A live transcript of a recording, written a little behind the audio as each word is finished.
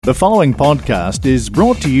The following podcast is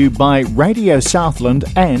brought to you by Radio Southland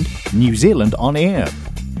and New Zealand On Air.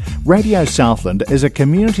 Radio Southland is a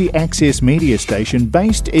community access media station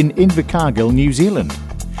based in Invercargill, New Zealand.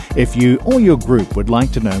 If you or your group would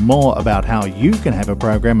like to know more about how you can have a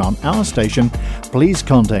program on our station, please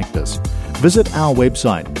contact us. Visit our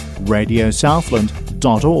website,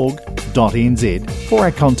 radiosouthland.org.nz, for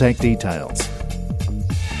our contact details.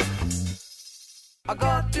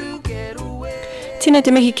 Tēnā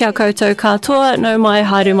te mihi kia koutou katoa, no mai,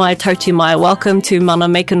 haere mai, tauti mai. Welcome to M.A.N.A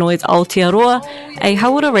Make a Noise Aotearoa, a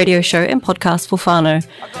hauora radio show and podcast for whānau.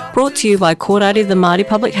 Brought to you by kōrero, the Māori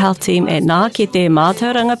Public Health Team at M.A.N.A Kete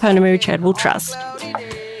Mātauranga Pounamu Charitable Trust.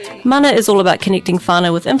 M.A.N.A is all about connecting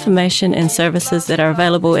whānau with information and services that are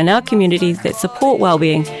available in our communities that support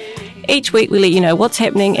wellbeing. Each week we let you know what's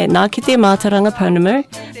happening at Ngā Kete Mātauranga Pounamu,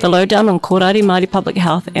 the lowdown on kōrero Māori public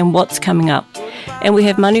health and what's coming up. And we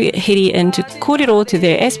have manu hiri in to kōrero to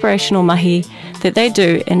their aspirational mahi that they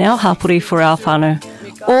do in our hapori for our whānau,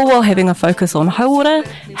 all while having a focus on hauora,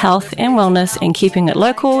 health and wellness and keeping it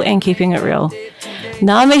local and keeping it real.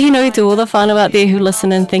 Nā mihi nui to all the whānau out there who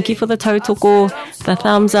listen in. Thank you for the tautoko, the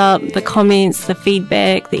thumbs up, the comments, the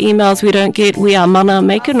feedback, the emails we don't get. We are M.A.N.A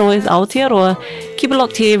Make a Noise Aotearoa. Keep it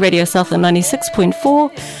locked here, Radio Southland 96.4,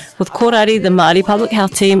 with kōrero, the Māori Public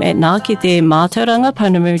Health Team at Ngā Kete Mātauranga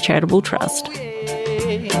Pounamu Charitable Trust.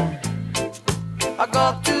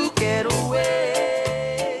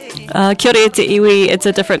 Kia ora te iwi. It's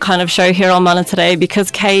a different kind of show here on M.A.N.A today because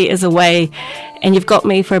Kay is away and you've got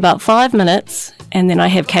me for about 5 minutes and then I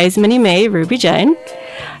have Kay's mini-me, Ruby Jane,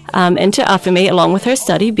 into after me along with her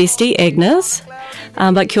study bestie Agnes.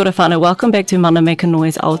 But kia ora whānau, welcome back to M.A.N.A Make a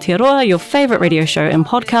Noise Aotearoa, your favourite radio show and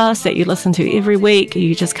podcast that you listen to every week.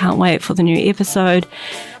 You just can't wait for the new episode.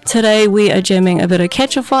 Today we are jamming a bit of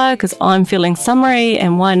Catch a Fire because I'm feeling summery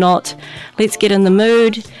and why not? Let's get in the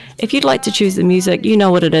mood. If you'd like to choose the music, you know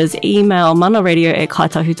what it is. Email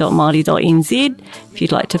manaradio@kaitahu.māori.nz if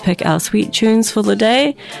you'd like to pick our sweet tunes for the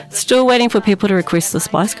day. Still waiting for people to request the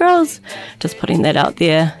Spice Girls. Just putting that out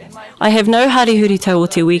there. I have no harihuri tau o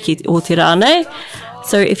te wiki o te rānei.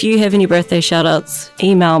 So if you have any birthday shout-outs,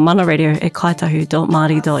 email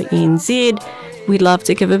manaradio@kaitahu.māori.nz. We'd love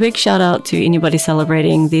to give a big shout-out to anybody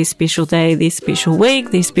celebrating their special day, their special week,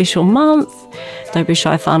 their special month. Don't be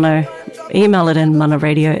shy, whānau. Email it in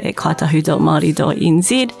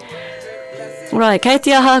manaradio@kaitahu.māori.nz. Right, kei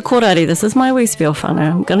te aha kōrero. This is my wee spiel,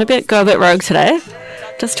 whānau. I'm going to go a bit rogue today.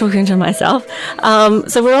 Just talking to myself.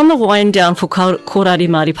 So we're on the wind down for kōrero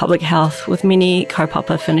Māori Public Health with many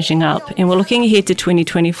kaupapa finishing up. And we're looking ahead to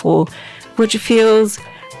 2024, which feels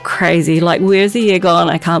crazy. Like, where's the year gone?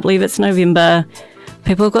 I can't believe it's November.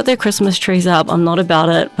 People have got their Christmas trees up. I'm not about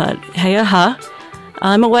it, but hey aha.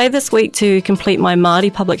 I'm away this week to complete my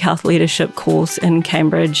Māori Public Health Leadership course in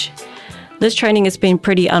Cambridge. This training has been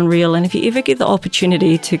pretty unreal, and if you ever get the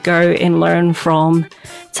opportunity to go and learn from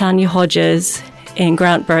Tanya Hodges and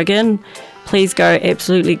Grant Bergen, please go,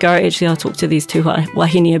 absolutely go. Actually, I'll talk to these two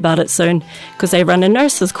wahine about it soon because they run a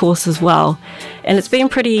nurses course as well. And it's been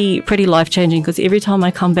pretty life-changing because every time I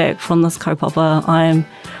come back from this kaupapa, I am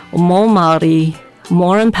more Māori,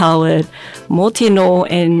 more empowered, more tino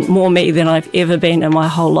and more me than I've ever been in my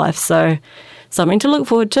whole life. So something to look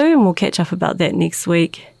forward to, and we'll catch up about that next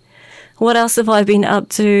week. What else have I been up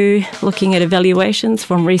to? Looking at evaluations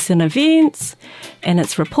from recent events, and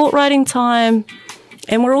it's report writing time.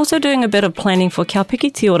 And we're also doing a bit of planning for Kia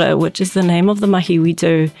Piki Te Ora, which is the name of the mahi we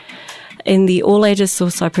do in the all-ages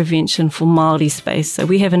suicide prevention for Māori space. So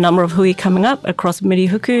we have a number of hui coming up across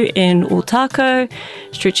Mirihuku and Ōtākau,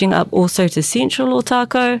 stretching up also to central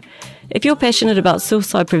Ōtākau. If you're passionate about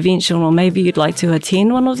suicide prevention, or maybe you'd like to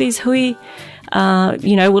attend one of these hui,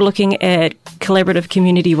 we're looking at collaborative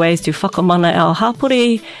community ways to whakamana our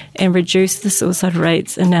hapori and reduce the suicide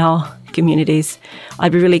rates in our communities.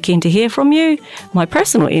 I'd be really keen to hear from you. My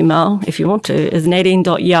personal email, if you want to, is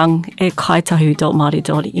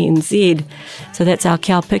nadine.young@kaitahu.māori.nz. So that's our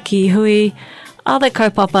Kia Piki hui. Other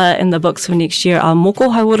kaupapa in the books for next year are Moko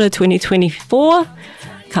Hauora 2024.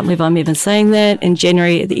 Can't believe I'm even saying that. In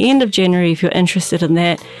January, at the end of January, if you're interested in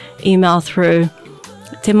that, email through.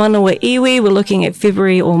 Te manawa iwi, we're looking at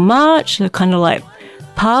February or March. They're kind of like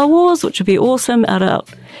Power Wars, which would be awesome out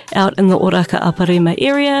in the Oraka Aparima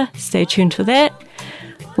area. Stay tuned for that.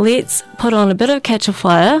 Let's put on a bit of Catch a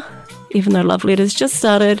Fire, even though Love Letters just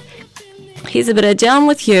started. Here's a bit of Down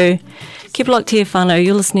With You. Keep locked here, whānau.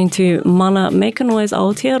 You're listening to M.A.N.A Make a Noise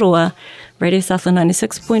Aotearoa, Radio Southland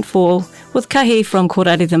 96.4, with Kahi from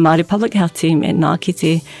kōrero, the Māori Public Health Team at Ngā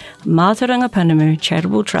Kete Mātauranga Pounamu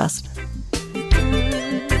Charitable Trust.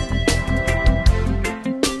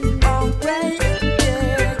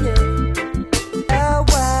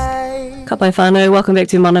 Ka pai whānau, welcome back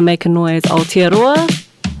to M.A.N.A Make a Noise Aotearoa.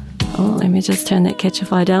 Oh, let me just turn that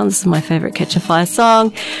Catchify down. This is my favourite Catchify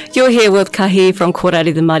song. You're here with Kahi from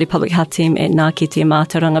Kōrero, the Māori Public Health Team at M.A.N.A Kete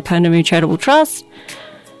Mātauranga Pounamu Charitable Trust.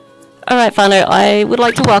 All right, whānau, I would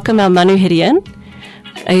like to welcome our manuhiri in.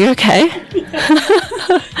 Are you okay?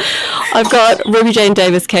 I've got Ruby Jane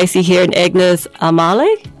Davis-Casey here and Agnes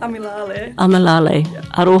Amale. Amilale. Yeah.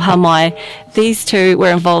 Aroha mai. These two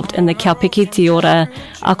were involved in the Kia Piki Te Ora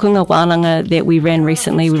Akunga Wānanga that we ran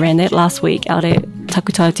recently. We ran that last week out at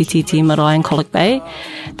Takutau Te Titi Marae in Colic Bay.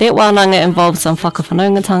 That wānanga involved some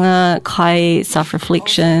whakawhanaungatanga, kai,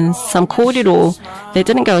 self-reflections, some kōrero that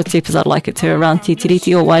didn't go as deep as I'd like it to around te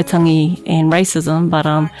tiriti o waitangi and racism. But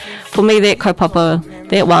for me, that kaupapa,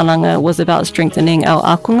 that wānanga was about strengthening our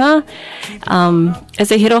akunga as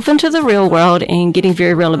they head off into the real world and getting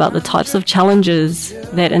very real about the types of challenges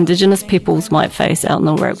that Indigenous peoples might face out in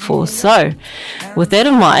the workforce. So, with that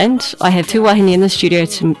in mind, I have two wahine in the studio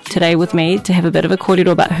today with me to have a bit of a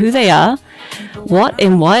kōrero about who they are, what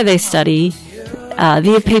and why they study,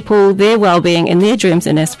 their people, their well-being and their dreams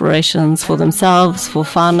and aspirations for themselves, for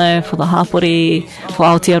whānau, for the hapori, for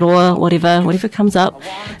Aotearoa, whatever comes up.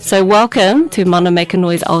 So welcome to M.A.N.A Make a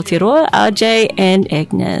Noise Aotearoa, RJ and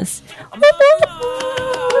Agnes.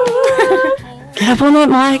 Get up on that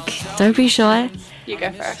mic, don't be shy. You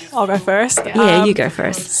go first. I'll go first. Yeah, you go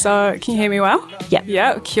first. So, can you hear me well? Yeah.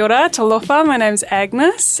 Yeah, kia ora, talofa. My name's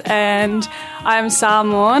Agnes and I'm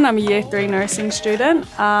Samoan. I'm a Year 3 nursing student.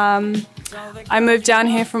 I moved down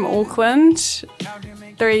here from Auckland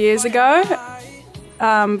 3 years ago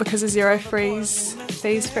because of zero fees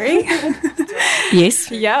free. Yes.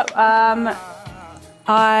 Yep.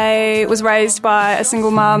 I was raised by a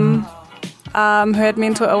single mum who had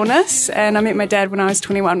mental illness, and I met my dad when I was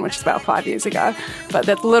 21, which is about 5 years ago. But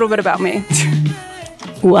that's a little bit about me.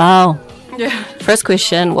 Wow. Yeah. First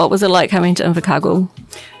question, what was it like coming to Invercargill?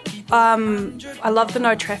 I love the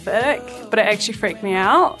no traffic, but it actually freaked me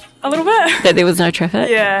out a little bit. That there was no traffic?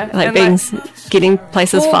 Yeah. Like getting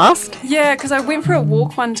places fast? Yeah, because I went for a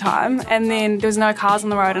walk one time and then there was no cars on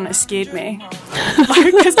the road and it scared me.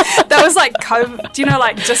 Because that was like COVID, do you know,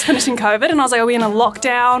 like just finishing COVID, and I was like, are we in a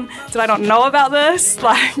lockdown? Did I not know about this?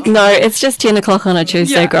 Like, no, it's just 10 o'clock on a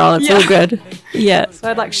Tuesday, girl. It's all good. Yeah. So I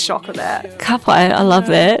had like shock of that. Kapai, I love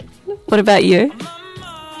that. What about you?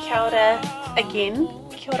 Kia ora again.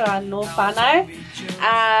 Kia ora no whānau.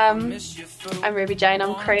 I'm Ruby Jane,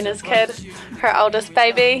 I'm Karina's kid, her oldest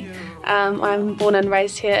baby. I'm born and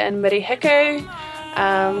raised here in Mirihiku,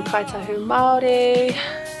 Kaitahu Māori.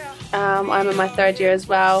 I'm in my third year as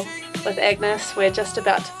well with Agnes. We're just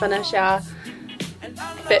about to finish our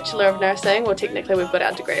Bachelor of Nursing. Well, technically we've got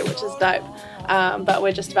our degree, which is dope, but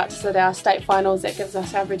we're just about to sit our state finals. That gives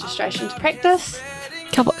us our registration to practice.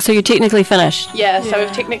 So you're technically finished? Yeah, so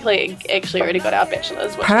we've technically actually already got our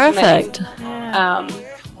bachelor's, which perfect. Is amazing.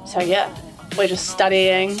 So yeah, we're just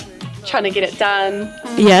studying, trying to get it done.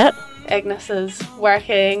 Yeah. Agnes is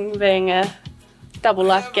working, being a double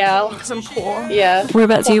life gal. Because I'm poor. Yeah.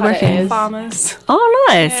 Whereabouts are you working? Farmers. Oh,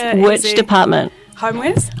 nice. Yeah, which easy. Department?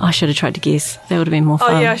 Homewares. I should have tried to guess. That would have been more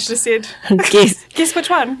fun. Oh yeah, I should have said. Guess. Guess which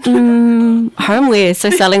one? Homeware. So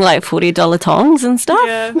selling like $40 tongs and stuff?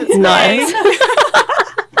 Yeah, that's nice.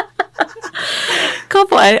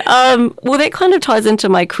 Kapai. Well, that kind of ties into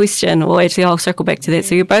my question. Well, actually, I'll circle back to that.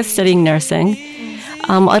 So you're both studying nursing.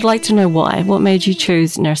 I'd like to know why. What made you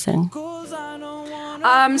choose nursing?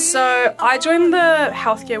 So I joined the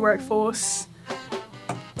healthcare workforce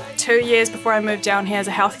 2 years before I moved down here as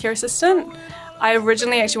a healthcare assistant. I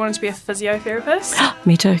originally actually wanted to be a physiotherapist.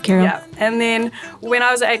 Me too, Carol. Yeah. And then when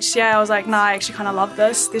I was at HCA, I was like, nah, I actually kind of love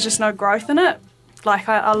this. There's just no growth in it. Like,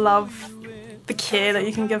 I love the care that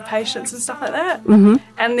you can give patients and stuff like that. Mm-hmm.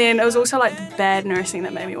 And then it was also like the bad nursing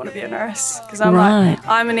that made me want to be a nurse, because I'm like,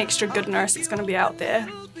 I'm an extra good nurse that's going to be out there,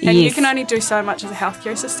 and you can only do so much as a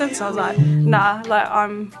healthcare assistant. So I was like, nah, like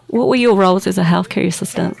I'm. What were your roles as a healthcare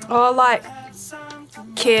assistant? Oh, like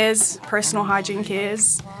cares, personal hygiene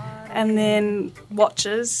cares, and then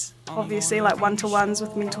watches, obviously, like one-to-ones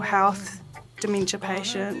with mental health, dementia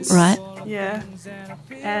patients. Right. Yeah.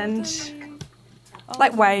 And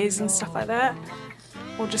like ways and stuff like that,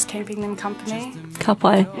 or just keeping them company.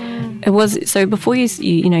 Kapai. It was so before you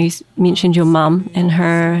mentioned your mum and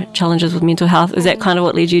her challenges with mental health. Is that kind of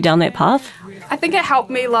what led you down that path? I think it helped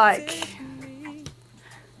me, like,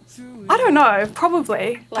 I don't know,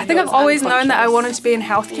 probably. I think I've always known that I wanted to be in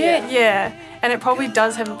healthcare. Yeah. And it probably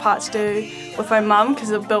does have a part to do with my mum,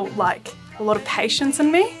 because it built like a lot of patience in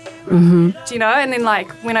me. Mm-hmm. Do you know? And then like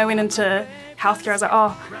when I went into healthcare, I was like,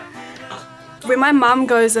 oh, when my mum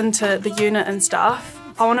goes into the unit and stuff,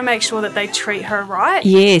 I want to make sure that they treat her right.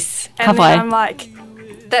 Yes, And then I'm like,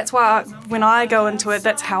 that's why when I go into it,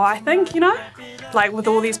 that's how I think, Like with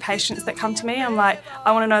all these patients that come to me, I'm like,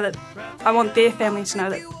 I want to know that, I want their family to know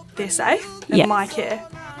that they're safe in my care.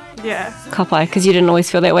 Yeah. Ka pai, because you didn't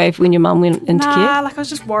always feel that way when your mum went into care? Like I was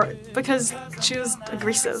just worried because she was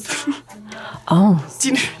aggressive. Oh. Do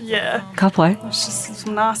you know? Yeah. Ka pai. It's just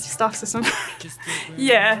some nasty stuff.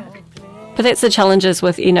 Yeah. But that's the challenges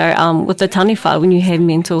with, with the taniwha, when you have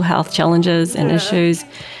mental health challenges and issues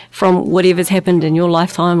from whatever's happened in your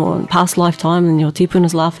lifetime or in past lifetime and your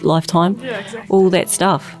tipuna's lifetime. Yeah, exactly. All that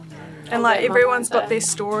stuff. And like everyone's got their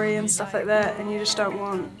story and stuff like that, and you just don't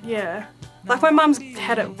want, Like my mum's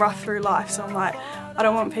had it rough through life, so I'm like, I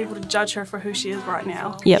don't want people to judge her for who she is right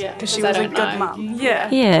now. Yep. Because she was a good mum. Yeah.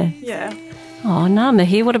 Yeah. Yeah. Oh, nā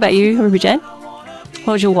mihi. What about you, Ruby Jane?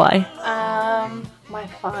 What was your why? My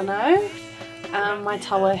whānau. My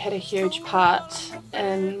tawa had a huge part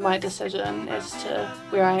in my decision as to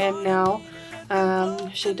where I am now.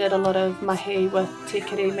 She did a lot of mahi with Te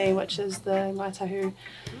Kirimi, which is the Ngāi Tahu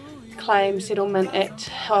Claim Settlement Act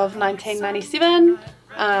of 1997.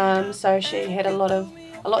 So she had a lot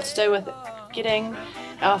to do with getting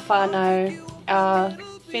our whānau, our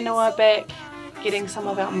whenua back, getting some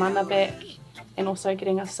of our mana back, and also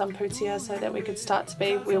getting us some pūtea so that we could start to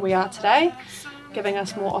be where we are today, giving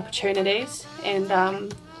us more opportunities.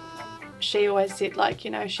 And she always said,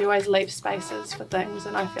 she always leaves spaces for things,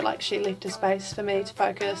 and I feel like she left a space for me to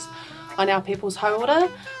focus on our people's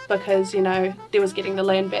hauora, because there was getting the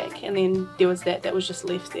land back, and then there was that was just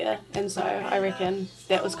left there. And so I reckon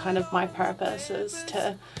that was kind of my purpose, is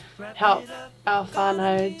to help our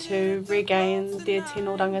whānau to regain their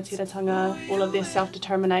tino rangatiratanga, all of their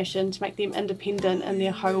self-determination, to make them independent in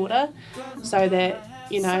their hauora, so that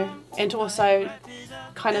and to also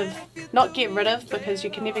kind of not get rid of, because you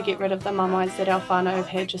can never get rid of the mamais that our whānau have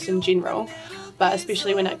had just in general, but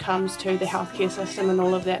especially when it comes to the healthcare system and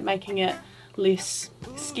all of that, making it less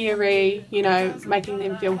scary, making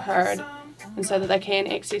them feel heard, and so that they can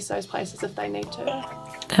access those places if they need to.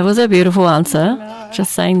 That was a beautiful answer,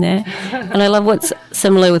 just saying that. And I love what's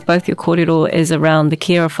similar with both your kōrero is around the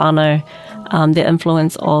care of whānau, the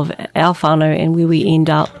influence of our whānau and where we end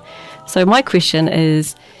up. So my question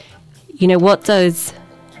is, what does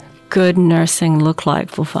good nursing look like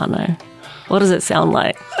for whānau? What does it sound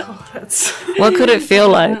like? What could it feel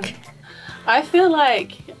like? I feel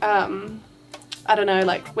like, I don't know,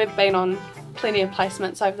 like we've been on plenty of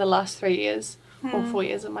placements over the last 3 years, or 4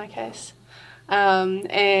 years in my case.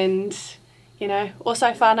 And,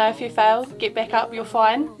 also whānau, if you fail, get back up, you're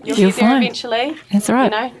fine. You'll get there eventually. That's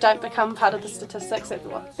right. Don't become part of the statistics.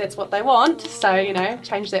 That's what they want. So,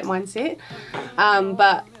 change that mindset.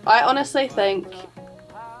 But I honestly think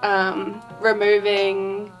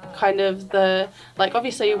removing kind of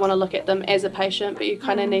obviously you want to look at them as a patient, but you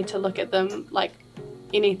kind of need to look at them like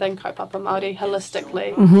anything kaupapa Māori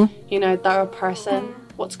holistically. They're a person,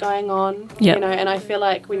 what's going on, and I feel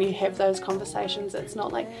like when you have those conversations, it's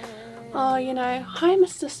not like, oh, hi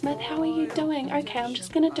Mr. Smith, how are you doing? Okay, I'm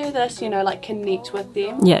just going to do this, connect with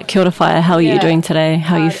them. Yeah, kia ora whaia, how are you doing today?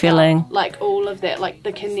 How are you feeling? All of that,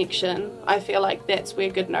 the connection. I feel like that's where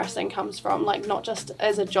good nursing comes from, not just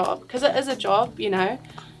as a job, because it is a job,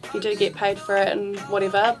 you do get paid for it and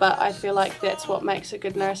whatever, but I feel like that's what makes a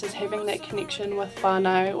good nurse, is having that connection with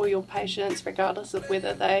whānau or your patients, regardless of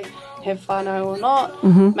whether they have whānau or not,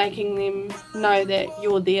 making them know that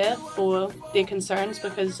you're there for their concerns,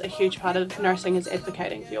 because a huge part of nursing is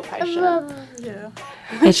advocating for your patient.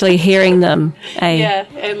 Actually hearing them. Yeah,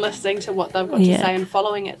 and listening to what they've got to say and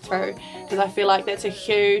following it through, because I feel like that's a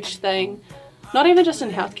huge thing. Not even just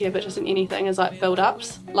in healthcare, but just in anything, is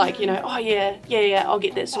build-ups. I'll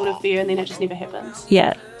get that sorted for you, and then it just never happens.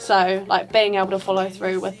 Yeah. So, being able to follow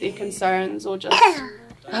through with their concerns, or just,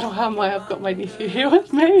 I don't know why I've got my nephew here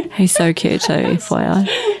with me. He's so cute too, FYI.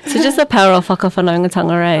 So just the power of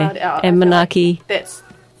whakawhanaungatanga, and manaki. Like that's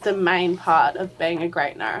the main part of being a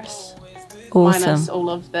great nurse. Awesome. Minus all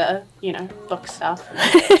of the, book stuff and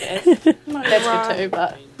that jazz. That's good too,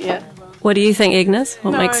 but yeah. What do you think, Agnes?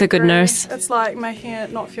 What makes a good nurse? It's making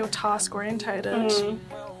it not feel task-orientated.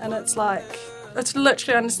 And it's it's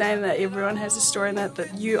literally understanding that everyone has a story and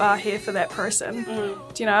that you are here for that person.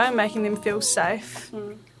 Making them feel safe.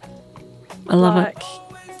 I love it.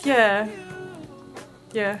 Yeah.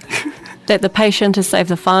 Yeah. That the patient is safe,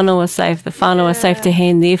 the whānau is safe, the whānau is safe to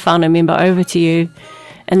hand their whānau member over to you,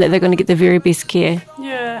 and that they're going to get the very best care.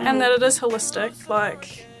 Yeah, and that it is holistic.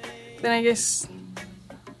 Then I guess...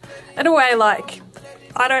 in a way,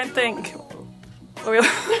 I don't think...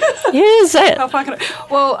 Yes, it.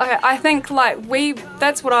 Well, okay, I think,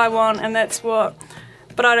 that's what I want, and that's what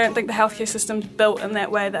but I don't think the healthcare system's built in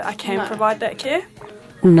that way that I can provide that care.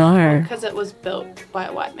 No. Because it was built by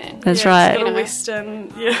a white man. That's right. The Western,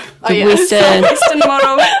 The Western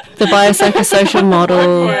model. The biopsychosocial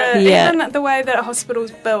model. Even the way that a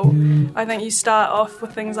hospital's built, I think you start off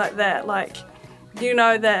with things like that. Like, you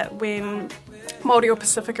know that when Māori or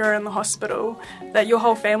Pacifica are in the hospital, that your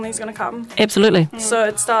whole family's going to come. Absolutely. So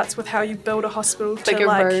it starts with how you build a hospital to Bigger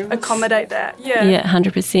rooms. accommodate that. Yeah. Yeah,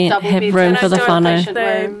 100%. Double Have beds. room for the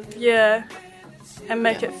whānau. And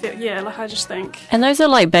make it feel, I just think. And those are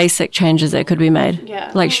like basic changes that could be made.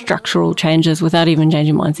 Yeah. Like structural changes without even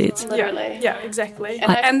changing mindsets. Literally. Yeah, exactly.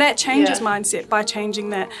 And that changes mindset by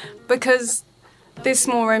changing that, because there's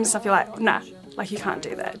small rooms and stuff, you're like, nah, like you can't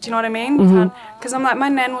do that. Do you know what I mean? Because I'm like, my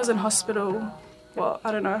nan was in hospital,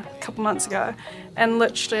 a couple months ago, and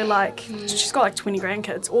literally like, she's got like 20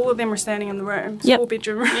 grandkids. All of them are standing in the room. It's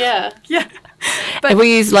 4-bedroom room. Yeah. Yeah. And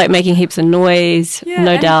we use like making heaps of noise,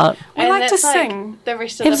 no doubt. We like to sing. The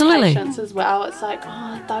rest of the patients as well. It's like,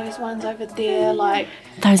 oh, those ones over there, like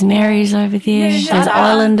those Marys over there, those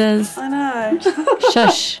Islanders. I know.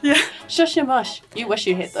 Shush. Yeah. Shush and mush. You wish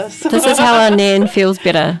you had this. This is how our nan feels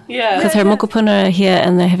better. Yeah. Because her mokopuna are here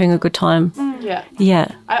and they're having a good time. Yeah.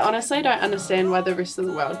 Yeah. I honestly don't understand why the rest of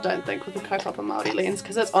the world don't think with the kaupapa Māori lens,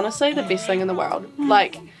 because it's honestly the best thing in the world.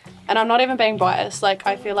 Like, and I'm not even being biased. Like,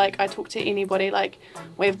 I feel like I talk to anybody, like,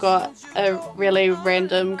 we've got a really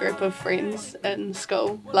random group of friends in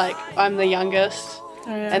school. Like, I'm the youngest,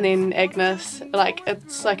 and then Agnes. Like,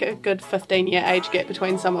 it's like a good 15-year age gap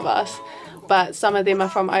between some of us. But some of them are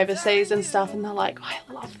from overseas and stuff, and they're like, I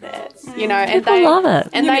love that, you know. And People love it.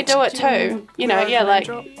 And they do it too, you know. Yeah, like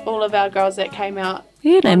all of our girls that came out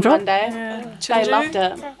name drop. Monday, they loved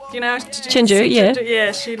it. You know, Chinju, yeah.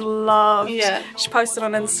 Yeah, she loved. Yeah. She posted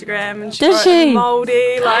on Instagram and she Did wrote she?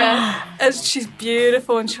 Māori, like, she's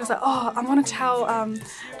beautiful, and she was like, oh, I want to tell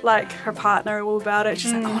like her partner all about it.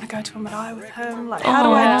 She's like, I want to go to a marae with him. Like, how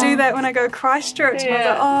do I do that when I go Christchurch? And I was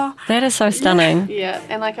like, oh. That is so stunning. Yeah,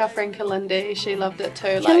 and like our friend Kalindi, she loved it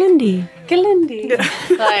too. Like, Kalindi.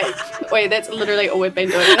 Like, wait, that's literally all we've been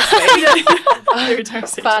doing this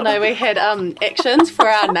week. But no, we had actions for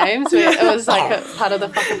our names. It was like a part of the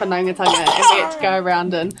whakawhanaungatanga, and we had to go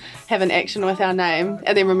around and have an action with our name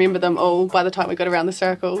and then remember them all by the time we got around the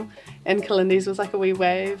circle. And Kalindi's was like a wee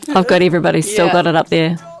wave. I've got everybody still got it up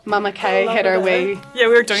there. Mama Kay had her wee we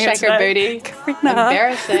were doing shake her booty.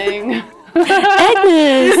 Embarrassing.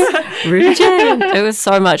 Agnes! Ruby Jane. It was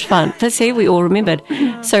so much fun. But see, we all remembered.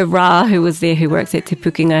 So Ra, who was there, who works at Te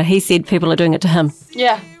Pukenga, he said people are doing it to him.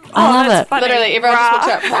 Yeah. I love it. Funny. Literally, everyone just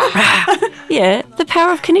looks up. Yeah, the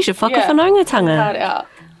power of connection. Whakawhanaungatanga. Hard out.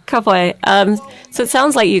 Ka pai. So it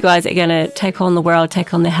sounds like you guys are going to take on the world,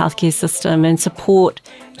 take on the healthcare system and support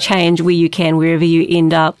change where you can, wherever you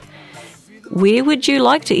end up. Where would you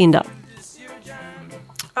like to end up?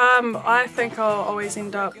 I think I'll always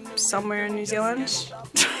end up somewhere in New Zealand.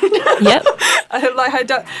 Yep.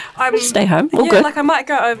 Stay home. All good. Like I might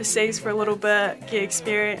go overseas for a little bit, get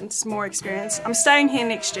more experience. I'm staying here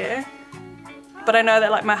next year, but I know that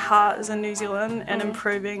like my heart is in New Zealand and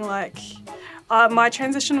improving. Like my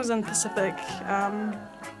transition was in Pacific.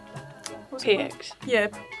 PX. Yeah.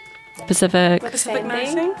 Pacific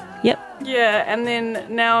nursing. Yep. Yeah, and then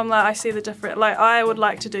now I'm like, I see the different. Like I would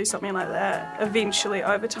like to do something like that eventually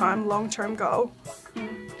over time, long-term goal.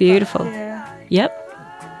 Beautiful. Yeah. Yep.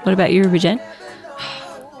 What about you, Ruby Jane?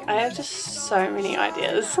 I have just so many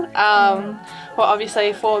ideas. Well,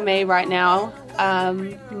 obviously for me right now,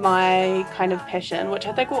 my kind of passion, which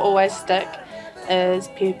I think will always stick, is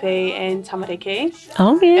Pepe and tamariki.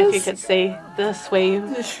 Oh, yes. If you could see this wee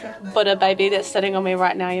Buddha baby that's sitting on me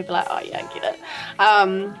right now, you'd be like, oh yeah, I get it.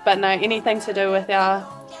 But no, anything to do with our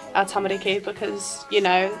tamariki, because, you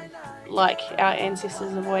know, like our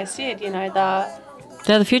ancestors have always said, you know,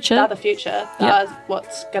 they're the future. They're the future. They're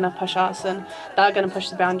what's going to push us, and they're going to push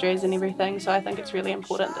the boundaries and everything. So I think it's really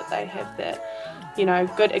important that they have that, you know,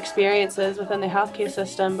 good experiences within the healthcare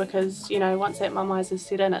system, because, you know, once that mummise is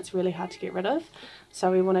set in, it's really hard to get rid of.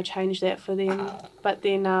 So we want to change that for them. But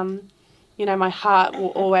then, you know, my heart will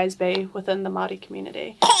always be within the Māori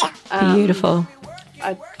community. Beautiful.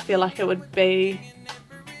 I feel like it would be...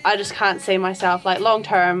 I just can't see myself, like long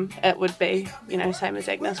term, it would be, you know, same as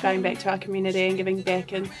Agnes, going back to our community and giving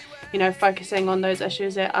back and, you know, focusing on those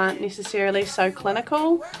issues that aren't necessarily so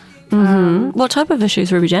clinical. What type of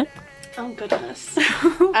issues, Ruby Jane? Oh, goodness.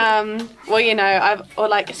 Well, you know,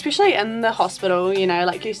 especially in the hospital, you know,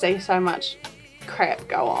 like you see so much crap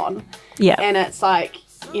go on. Yeah. And it's like,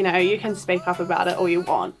 you know, you can speak up about it all you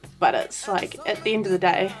want, but it's like, at the end of the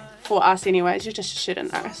day, for us anyways, you're just a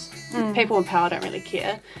student nurse. People in power don't really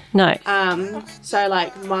care. No. So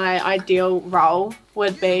like my ideal role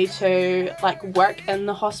would be to like work in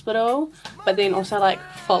the hospital, but then also like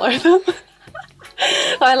follow them.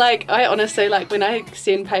 I honestly, like, when I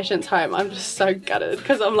send patients home, I'm just so gutted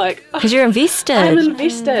because I'm like... Because you're invested. I'm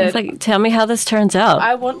invested. It's like, tell me how this turns out.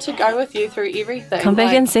 I want to go with you through everything. Come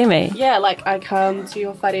back and see me. Yeah, like, I come to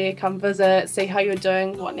your whare, come visit, see how you're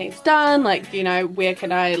doing, what needs done, like, you know, where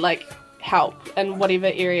can I, like, help in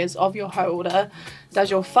whatever areas of your haora.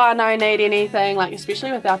 Does your whānau need anything? Like,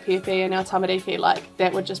 especially with our pepe and our tamariki, like,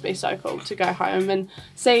 that would just be so cool to go home and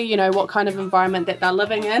see, you know, what kind of environment that they're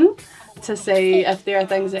living in, to see if there are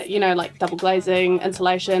things that, you know, like double glazing,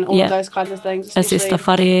 insulation, all of those kinds of things. Assess the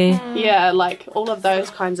whare. Yeah, like all of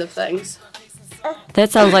those kinds of things.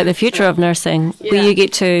 That sounds like the future of nursing, where you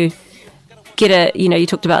get to get a, you know, you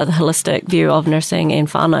talked about the holistic view of nursing and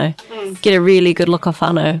whānau. Get a really good look of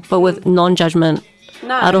whānau, but with non-judgment,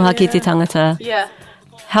 aroha ki te tangata. Yeah.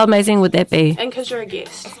 How amazing would that be? And because you're a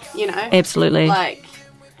guest, you know. Absolutely. Like,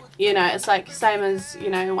 you know, it's like same as, you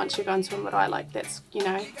know, once you go into a marae, like that's, you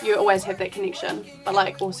know, you always have that connection, but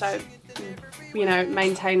like also, you know,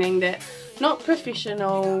 maintaining that, not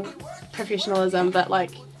professionalism, but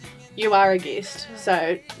like you are a guest.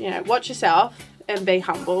 So, you know, watch yourself and be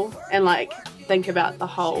humble and like think about the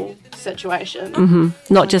whole situation.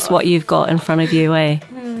 Not just what you've got in front of you, eh?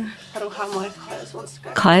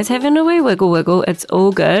 Kai's having a wee wiggle. It's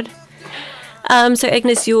all good. So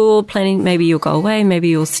Agnes, you're planning, maybe you'll go away, maybe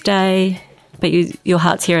you'll stay, but your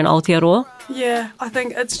heart's here in Aotearoa. Yeah, I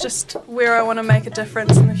think it's just where I want to make a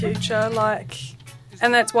difference in the future, like,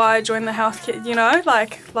 and that's why I joined the healthcare, you know,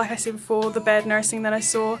 like I said before, the bad nursing that I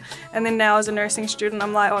saw, and then now as a nursing student,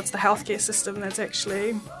 I'm like, oh, it's the healthcare system that's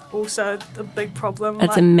actually also a big problem.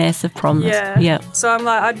 It's a massive problem. Yeah. So I'm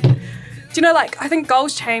like, do you know, like, I think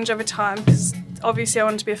goals change over time, because obviously I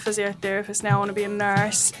wanted to be a physiotherapist, now I want to be a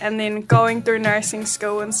nurse, and then going through nursing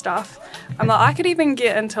school and stuff, I'm like, I could even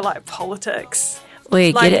get into like politics.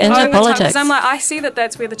 Get into politics. Because I'm like, I see that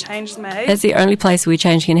that's where the change is made. That's the only place where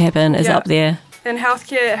change can happen, is up there. And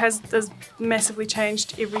healthcare has massively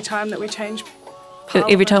changed every time that we change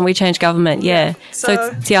Parliament. Every time we change government, yeah.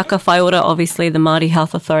 So Te Aka Whaiora, obviously the Māori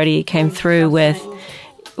Health Authority came through with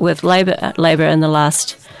Labour in the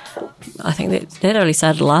last... I think that only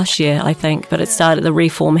started last year, I think, but the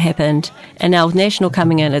reform happened. And now with National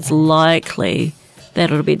coming in, it's likely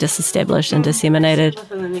that it'll be disestablished and disseminated.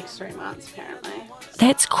 Within the next 3 months, apparently.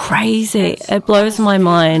 That's crazy. It blows my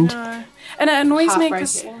mind. And it annoys me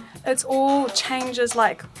because it's all changes,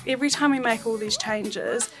 like every time we make all these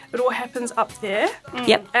changes, it all happens up there.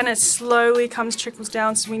 Yep. And it slowly trickles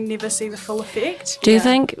down, so we never see the full effect. Do you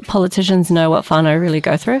think politicians know what whānau really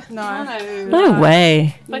go through? No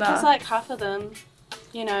way. Because like half of them,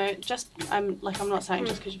 you know, I'm not saying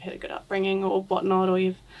just because you've had a good upbringing or whatnot, or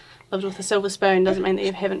you've lived with a silver spoon doesn't mean that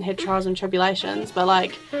you haven't had trials and tribulations, but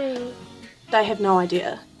like they have no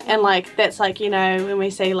idea. And like that's like, you know, when we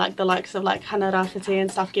see like the likes of like Hana Rafiti and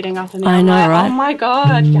stuff getting up and I know, like, right? Oh my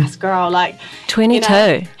god, yes girl, like 22. You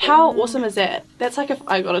know, how awesome is that? That's like if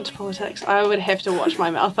I got into politics, I would have to watch my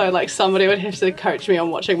mouth though. Like somebody would have to coach me on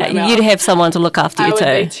watching my mouth. You'd have someone to look after you too.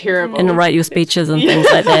 I would be terrible. And write your speeches and things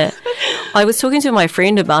like that. I was talking to my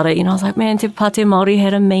friend about it, you know, I was like, man, Te Pāti Māori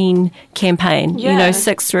had a M.A.N.A campaign. You know,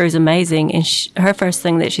 6 through is amazing. And her first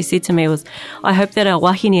thing that she said to me was, I hope that our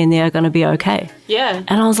wahine in there are going to be okay. Yeah.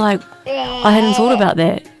 And I was like, I hadn't thought about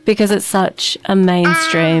that because it's such a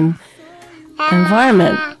mainstream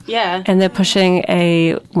environment. Yeah. And they're pushing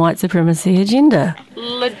a white supremacy agenda.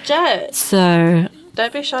 Legit. So...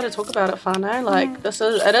 don't be shy to talk about it, whānau. Like,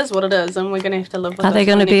 it is what it is, and we're going to have to live with it. Are they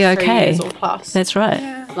going to be okay? Or plus. That's right.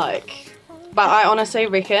 Yeah. Like, but I honestly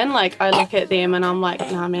reckon, like, I look at them and I'm like,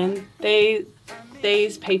 nah, man,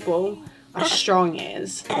 these people are strong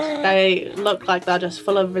as. They look like they're just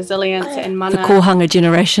full of resilience and mana. The kōhanga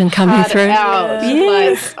generation coming through. Out.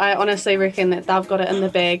 Yeah. Like, I honestly reckon that they've got it in the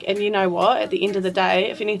bag. And you know what? At the end of the day,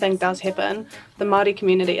 if anything does happen, the Māori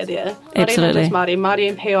community are there. Absolutely. Not even just Māori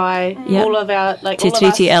and PI, all of our, like, Te all of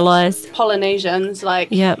Tiriti us allies. Polynesians,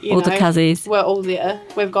 like, all the Kazis. We're all there.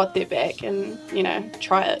 We've got their back and, you know,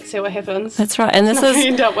 try it, see what happens. That's right. And this is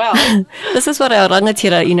end up well. This is what our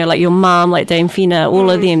rangatira, you know, like your mum, like Dame Fina, all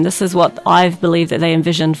of them, this is what I've believed that they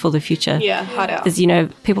envisioned for the future. Yeah, hard out. Is, you know,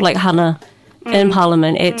 people like Hana in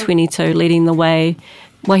Parliament at 22 leading the way.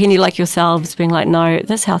 Wahine like yourselves being like, no,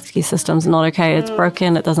 this healthcare system's not okay. It's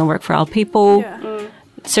broken. It doesn't work for our people. Yeah.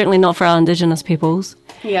 Certainly not for our Indigenous peoples.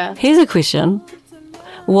 Yeah. Here's a question.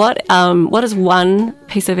 What is one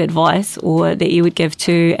piece of advice or that you would give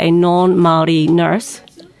to a non-Māori nurse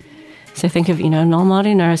So think of,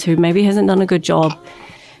 non-Māori nurse who maybe hasn't done a good job.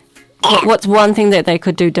 What's one thing that they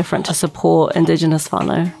could do different to support Indigenous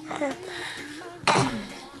whānau?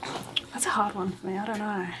 That's a hard one for me. I don't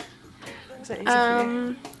know. Is it easy for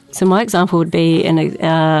you? So my example would be an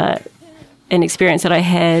experience that I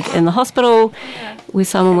had in the hospital where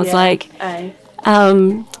someone was like,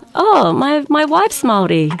 oh, my wife's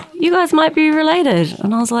Māori. You guys might be related.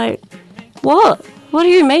 And I was like, what? What do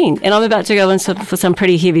you mean? And I'm about to go in for some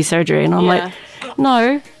pretty heavy surgery. And I'm like,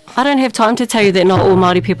 no, I don't have time to tell you that not all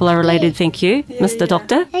Māori people are related, thank you, Mr.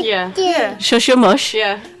 Doctor. Yeah. Shush your mush.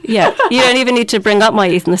 Yeah. Yeah. You don't even need to bring up my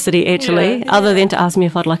ethnicity, actually, other than to ask me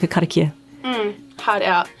if I'd like a karakia. Hard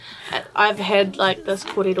out. I've had like this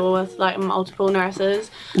kōrero with like multiple nurses.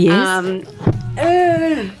 Yes.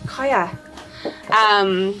 Kaya.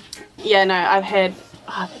 I've had.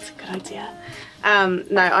 Oh, that's a good idea.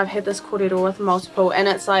 I've had this kōrero with multiple, and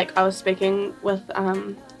it's like I was speaking with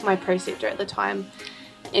my preceptor at the time,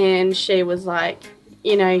 and she was like,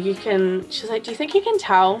 she's like, do you think you can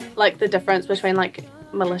tell like the difference between like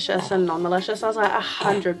malicious and non-malicious? I was like,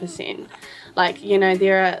 100%. Like,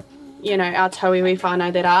 there are, our tauiwi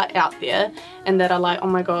whānau that are out there and that are like, oh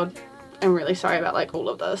my God, I'm really sorry about like all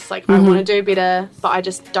of this. Like, I want to do better, but I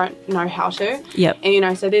just don't know how to. Yep.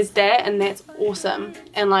 And, so there's that, and that's awesome.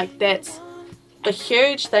 And like, that's a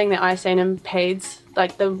huge thing that I've seen in PEDS.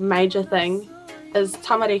 Like, the major thing is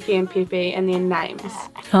tamariki and pepe and their names.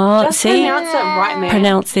 Oh, just pronounce it right, man.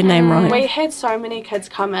 Pronounce their name right. We had so many kids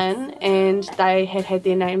come in and they had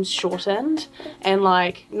their names shortened, and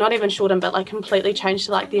like not even shortened but like completely changed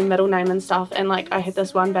to like their middle name and stuff. And like I had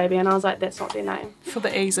this one baby and I was like, that's not their name. For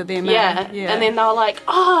the ease of their name. Yeah. And then they were like,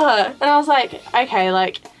 oh, and I was like, okay,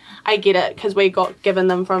 like I get it, because we got given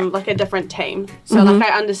them from like a different team, so like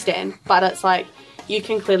I understand, but it's like you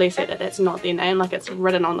can clearly see that that's not their name, like it's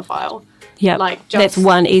written on the file. Yeah, like that's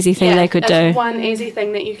one easy thing they could do. One easy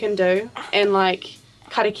thing that you can do, and like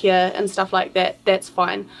karakia and stuff like that, that's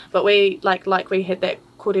fine. But we like we had that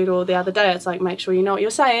kōrero the other day. It's like, make sure you know what you're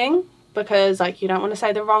saying, because like you don't want to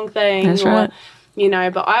say the wrong thing. That's right.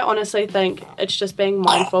 But I honestly think it's just being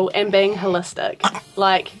mindful and being holistic.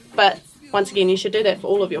 Like, but once again, you should do that for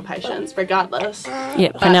all of your patients, regardless.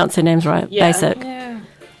 Yeah, pronounce their names right. Yeah. Basic. Yeah.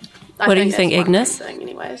 What do you think, Ignis? Thing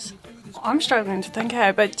anyways. I'm struggling to think,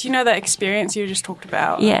 but do you know that experience you just talked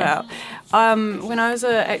about? Yeah. When I was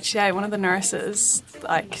at HCA, one of the nurses,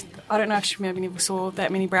 like, I don't know if she maybe never saw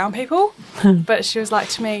that many brown people, but she was like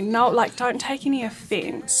to me, no, like, don't take any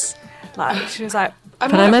offence. Like, she was like,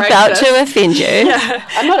 I'm about to offend you. Yeah.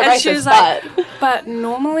 I'm not a and racist, she was like, but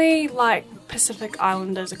normally, like, Pacific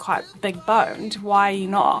Islanders are quite big boned. Why are you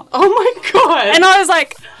not? Oh my God. And I was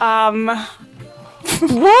like,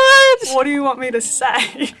 What? what do you want me to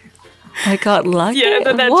say? I got lucky. Yeah,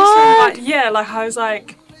 that what? just like I was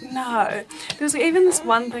like, no. There's even this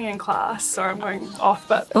one thing in class. Sorry, I'm going off,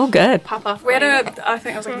 but Oh, good. we had I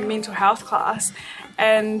think it was like a mental health class,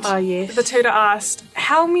 and yes. the tutor asked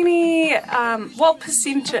how many, what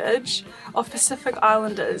percentage of Pacific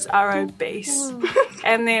Islanders are obese,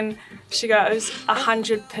 and then she goes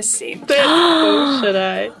 100%. That's bullshit,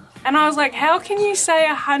 eh? And I was like, how can you say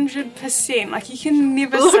 100%? Like, you can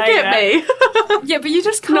never Look say at that. me. Yeah, but you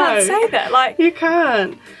just can't say that. Like, You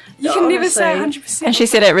can't. you can never say 100%. And she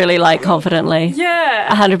said it really, like, confidently.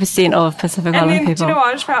 Yeah. 100% of Pacific And Island then, people. do you know what?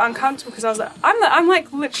 I just felt uncomfortable because I was like, I'm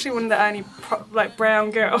like literally one of the only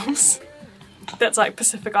brown girls that's like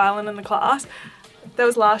Pacific Island in the class. That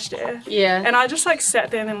was last year. Yeah. And I just like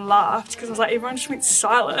sat there and then laughed because I was like, everyone just went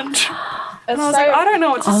silent. And I was so- like, I don't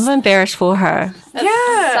know what to I'm say. embarrassed for her.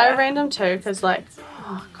 Yeah. So random too, because like,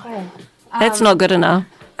 oh God. That's not good enough.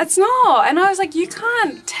 It's not. And I was like, you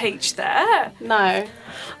can't teach that. No.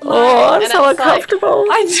 Oh, I'm and so it's like- uncomfortable.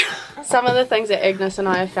 Some of the things that Ignis and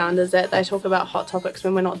I have found is that they talk about hot topics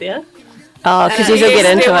when we're not there. Oh, because you still get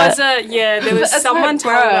into There was It's someone like,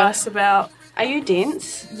 told bruh. us about, Are you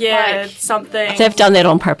dense? yeah, Like, something. They've done that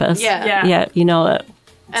on purpose. Yeah. Yeah. Yeah, you know it.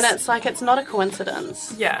 and it's like, it's not a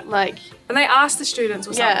coincidence. Yeah. Like, And they asked the students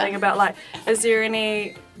or Yeah. something about like, is there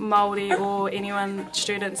any Māori or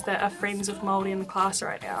students that are friends with Māori in the class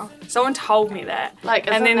right now? Someone told me that. Like,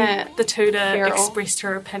 and isn't then that the tutor feral? expressed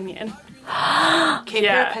her opinion. keep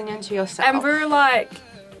your opinion to yourself. And we were like,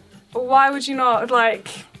 why would you not, like...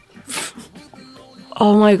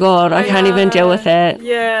 Oh my God, I can't even deal with it.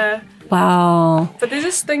 Yeah. Wow. But there's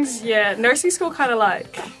just things, nursing school kind of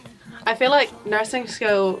like... I feel like nursing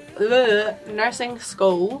school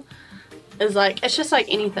is like, it's just like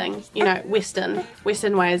anything, you know, Western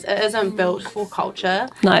ways. It isn't built for culture.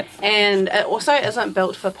 No. And it also isn't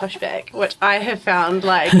built for pushback, which I have found,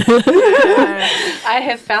 like, I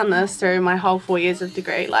have found this through my whole 4 years of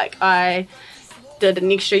degree. Like, I did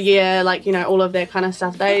an extra year, like, you know, all of that kind of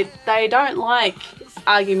stuff. They don't like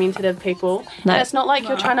argumentative people. No. And it's not like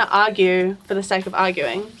you're trying to argue for the sake of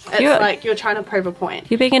arguing. It's like you're trying to prove a point.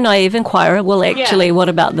 You're being a naive inquirer. Well, actually, what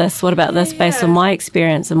about this? What about this? Based on my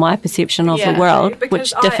experience and my perception of the world,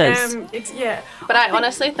 which differs. But I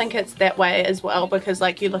honestly think it's that way as well, because,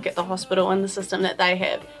 like, you look at the hospital and the system that they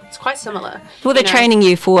have, it's quite similar. Well, they're training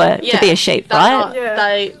you to be a sheep,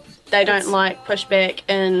 right? They don't like pushback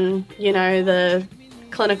in, you know, the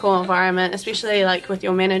clinical environment, especially, like, with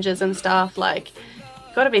your managers and stuff. Like,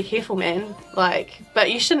 you've got to be careful, man. Like,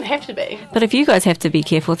 but you shouldn't have to be. But if you guys have to be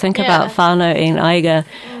careful, think about whānau and aiga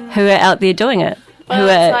who are out there doing it, who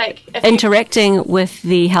are like, interacting with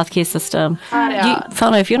the healthcare system.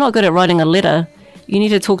 Whānau, if you're not good at writing a letter, you need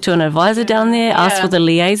to talk to an advisor down there, ask for the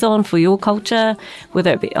liaison for your culture,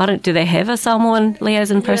 whether it be, do they have a Samoan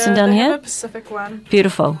liaison person down here? They have a Pacific one.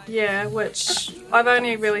 Beautiful. Yeah, which I've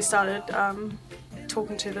only really started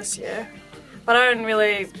talking to this year. But I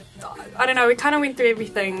don't know, we kind of went through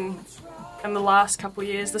everything in the last couple of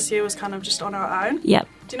years. This year was kind of just on our own. Yep.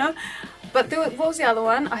 Do you know? But what was the other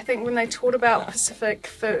one? I think when they taught about Pacific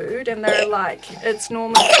food and they're like, it's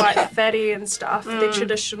normally quite fatty and stuff, they're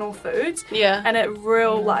traditional foods. Yeah. And it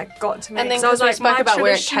got to me. And then I was like, spoke about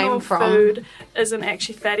where it came from. Food isn't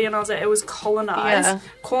actually fatty. And I was like, it was colonised. Yeah.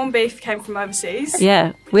 Corned beef came from overseas.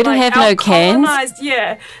 Yeah. We didn't have no cans.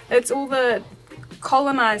 Yeah. It's all the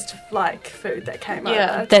colonised food that came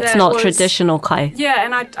over. That's not traditional kai. Yeah,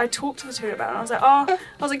 and I talked to the two about it. I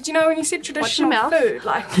was like, do you know when you said traditional food?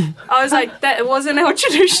 Like, I was like, that it wasn't our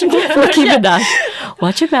traditional food. Keep it nice.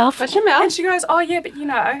 Watch your mouth. Watch your mouth. And she goes, oh yeah, but you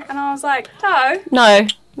know. And I was like, no.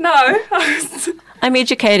 I'm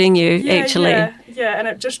educating you, actually. Yeah, and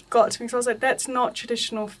it just got to me. So I was like, that's not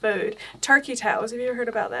traditional food. Turkey tails, have you ever heard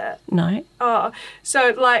about that? No. Oh,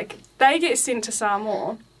 so they get sent to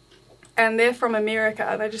Samoa. And they're from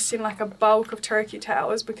America. They just send a bulk of turkey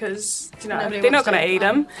tails because, you know, they're not going to eat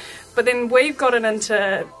them. But then we've gotten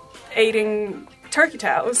into eating turkey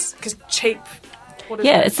tails because cheap.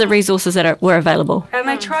 It's the resources that were available. And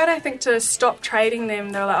they tried, I think, to stop trading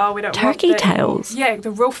them. They were like, oh, we don't want turkey tails? Yeah,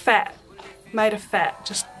 they're real fat. Made of fat.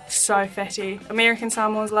 Just so fatty. American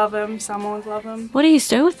Samoans love them. Samoans love them. What do you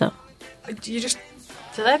do with them? You just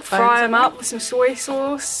fry them up with some soy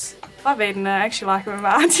sauce. I've eaten it. I actually like it when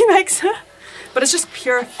my auntie makes it. But it's just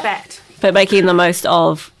pure fat. But making the most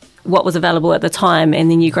of what was available at the time and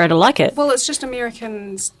then you grow to like it. Well, it's just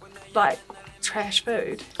Americans, trash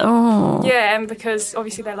food. Oh. Yeah, and because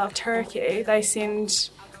obviously they love turkey,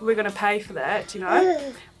 we're going to pay for that, you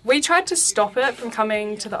know. We tried to stop it from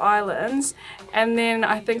coming to the islands, and then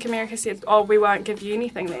I think America said, oh, we won't give you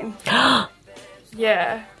anything then.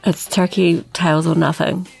 Yeah. It's turkey tails or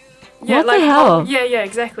nothing. Yeah, what the hell? Yeah,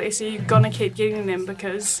 exactly. So you're going to keep getting them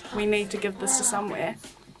because we need to give this to somewhere.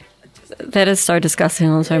 That is so disgusting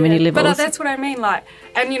on so many levels. But that's what I mean.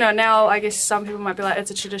 And, you know, now I guess some people might be like, it's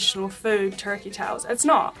a traditional food, turkey tails. It's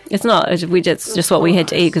not. It's not. It's just what we had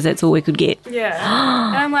to eat because that's all we could get. Yeah.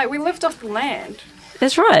 And I'm like, we lived off the land.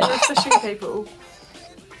 That's right. We're fishing people.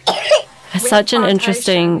 Such an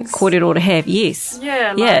interesting kōrero to have, yes.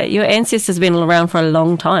 Yeah. Your ancestors have been around for a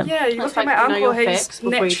long time. Yeah, you look at my uncle, he's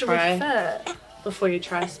naturally fit. Before you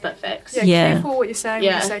try spit facts. Yeah, careful what you're saying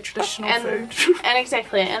when you say traditional food. And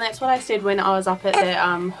exactly, and that's what I said when I was up at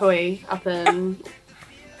the hui up in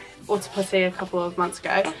Otapiti a couple of months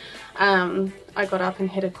ago. I got up and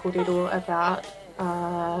had a kōrero about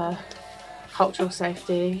cultural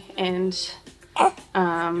safety and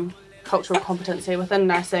cultural competency within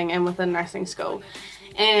nursing and within nursing school.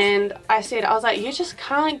 And I was like, you just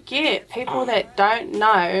can't get people that don't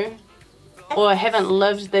know or haven't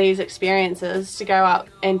lived these experiences to go up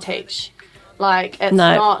and teach. It's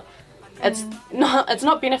not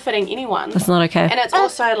benefiting anyone. It's not okay. And it's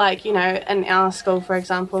also you know, in our school, for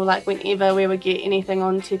example, whenever we would get anything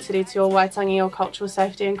on te tiriti or waitangi or cultural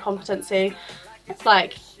safety and competency,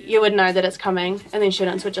 you would know that it's coming, and then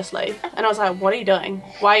students would just leave. And I was like, what are you doing?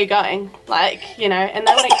 Why are you going? You know, and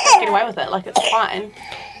they wouldn't get away with it. It's fine.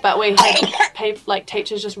 But we had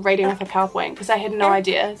teachers just reading off a PowerPoint because they had no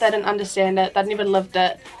idea. They didn't understand it. They'd never lived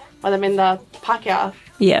it. Well, I'm in the Pākehā.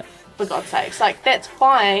 Yeah. For God's sakes. That's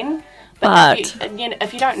fine. But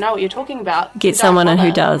if you don't know what you're talking about, get someone in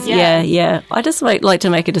who does. Yeah. I just like to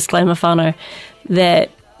make a disclaimer, whānau, that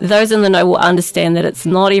those in the know will understand that it's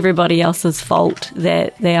not everybody else's fault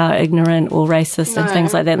that they are ignorant or racist and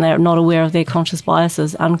things like that, and they're not aware of their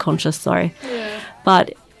unconscious, sorry. Yeah.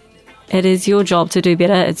 But it is your job to do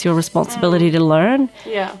better. It's your responsibility to learn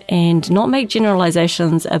and not make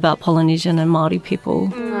generalizations about Polynesian and Māori people.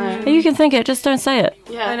 No. You can think it, just don't say it.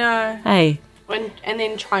 Yeah. I know. Hey. And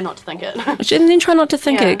then try not to think it. And then try not to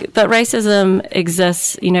think it. But racism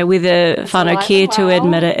exists, whether whānau care to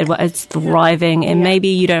admit it, it's thriving. And maybe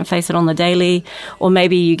you don't face it on the daily, or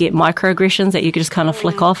maybe you get microaggressions that you can just kind of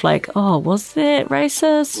flick off like, oh, was that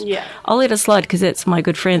racist? Yeah. I'll let it slide because it's my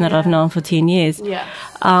good friend that I've known for 10 years. Yeah.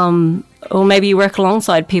 Or maybe you work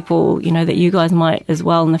alongside people, that you guys might as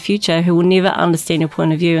well in the future who will never understand your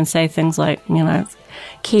point of view and say things like,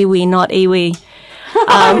 Kiwi, not iwi.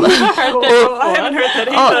 I haven't heard that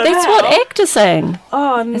either. Oh, that's what ACT is saying.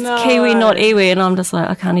 Oh, no. It's Kiwi, not iwi, and I'm just like,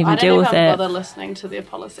 I can't even deal with that. I didn't even bother listening to their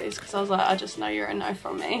policies because I was like, I just know you're a no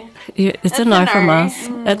from me. Yeah, it's a no from us.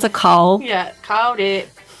 It's a call. Yeah, called it.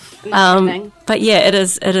 But yeah, it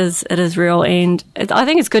is real, and I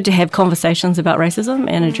think it's good to have conversations about racism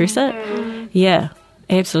and address it. Yeah,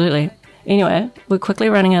 absolutely. Anyway, we're quickly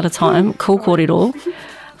running out of time. Cool kōrero.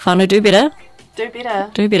 Whānau, do better. Do better.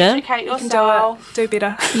 Do better. Educate yourself. Do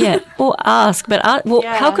better. Yeah, or ask. But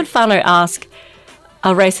how could whānau ask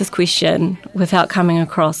a racist question without coming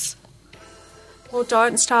across? Well,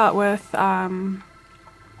 don't start with I'm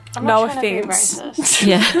no not trying offense. to be racist.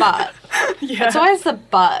 Yeah. But. Yeah. It's always the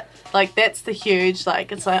but. Like, that's the huge,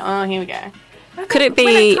 like, it's like, oh, here we go. Could it When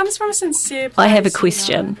be, it comes from a sincere place, I have a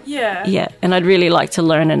question? Yeah. Yeah, and I'd really like to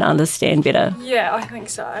learn and understand better. Yeah, I think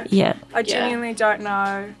so. Yeah. I genuinely don't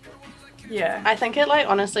know. Yeah. I think it, like,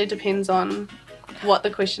 honestly depends on what the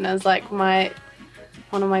question is. Like,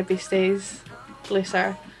 one of my besties, bless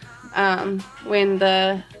her, when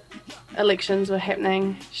the elections were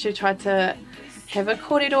happening, she tried to have a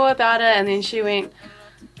kōrero about it, and then she went,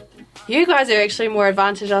 you guys are actually more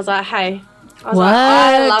advantaged. I was like, hey,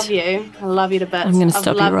 I love you. I love you to bits. I'm going to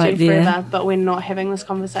stop you right there. Forever, but we're not having this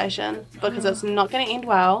conversation because it's not going to end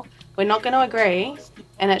well. We're not going to agree,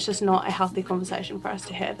 and it's just not a healthy conversation for us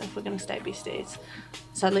to have if we're going to stay besties.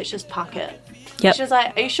 So let's just park it. Yep. She was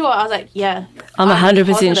like, are you sure? I was like, yeah. I'm 100%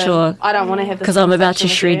 positive. sure. I don't want to have this because I'm about to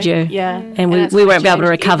conversation with shred you. Yeah. And it's we gonna won't be able to change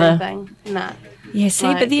recover. everything. Nah. Yeah, see,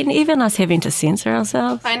 Like- but then even us having to censor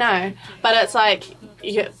ourselves. I know, but it's like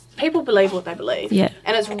people believe what they believe. Yeah.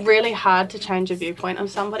 And it's really hard to change a viewpoint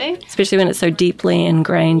of somebody. Especially when it's so deeply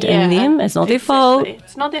ingrained in them. It's not their fault.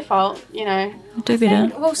 It's not their fault, Do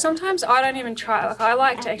better. Well, sometimes I don't even try. Like, I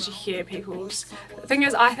like to actually hear people's. The thing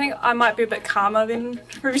is, I think I might be a bit calmer than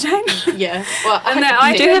Ruby Jane. Yeah. Well, And that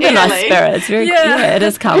I You do have a nice spirit. It's very Yeah. it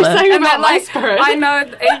is calmer. saying And about that, my like, spirit. I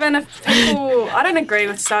know even if people, I don't agree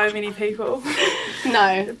with so many people,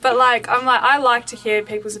 No. but like I like to hear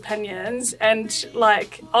people's opinions, and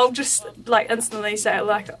like I'll just like instantly say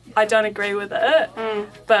like I don't agree with it,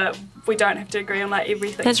 but we don't have to agree on like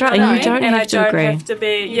everything. That's right, you know and what you I mean? don't and have I to don't agree. have to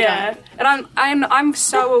be And I'm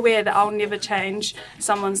so aware that I'll never change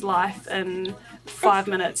someone's life in 5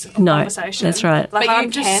 minutes of No, conversation. that's right. Like But you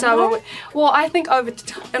I'm just can, so though? aware. Well, I think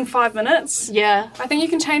in 5 minutes. Yeah. I think you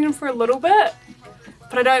can change them for a little bit,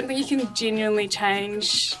 but I don't think you can genuinely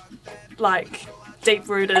change, like,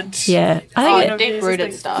 deep-rooted. Yeah. I think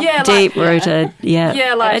Deep-rooted stuff. Yeah, like, deep-rooted. Yeah.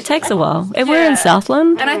 Yeah, like- it takes a while. And we're in Yeah.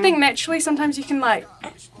 Southland. And I think naturally sometimes you can, like,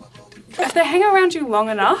 if they hang around you long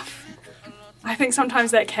enough, I think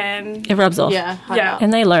sometimes that can, It rubs off. Yeah. I Yeah. know.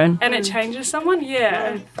 And they learn. and it changes someone.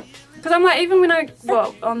 Yeah. Because I'm like, even when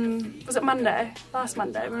was it Monday? Last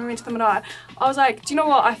Monday, when we went to the M.A.N.A, I was like, do you know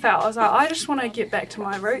what I felt? I was like, I just want to get back to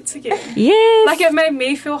my roots again. Yes. Like, it made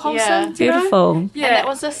me feel wholesome. Yeah. do you know? Beautiful. Yeah. And that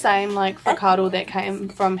was the same, like, whakaaro that came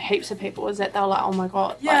from heaps of people, was that they were like, oh my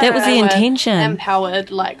god. Yeah. Like, That was they the were intention. Empowered,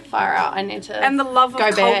 like, far out. I need to And the love of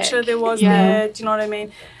go culture back. there was Yeah. there. Do you know what I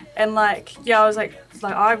mean? And like, yeah, I was like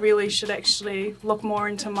I really should actually look more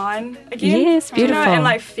into mine again. Yes, You know, beautiful. and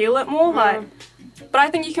like feel it more. Like, but I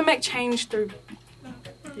think you can make change through.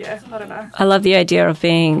 Yeah, I don't know. I love the idea of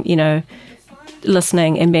being,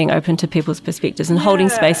 listening and being open to people's perspectives and holding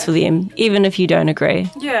Yeah. space for them, even if you don't agree.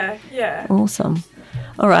 Yeah, yeah. Awesome.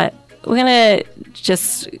 All right. We're going to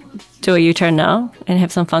just do a U-turn now and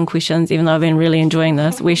have some fun questions, even though I've been really enjoying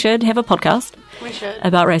this. We should have a podcast We should.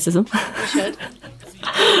 about racism. We should.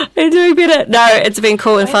 And doing better. No, it's been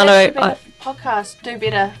cool and fun. That should be the podcast. Do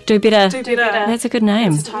better. Do better. Do better. That's a good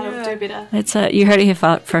name. It's the title. Do better. It's you heard it here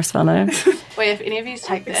first, Whānau. Wait, if any of you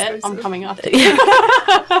take that, I'm coming after you.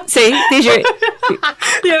 See, there's your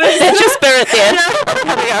that's your spirit there.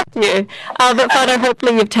 Coming after you. But Whānau,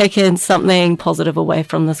 hopefully you've taken something positive away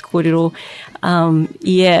from this kōrero.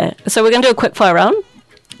 Yeah. So we're going to do a quick fire round.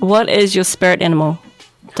 What is your spirit animal?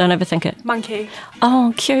 Don't overthink it. Monkey.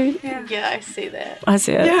 Oh, cute. Yeah, I see that. I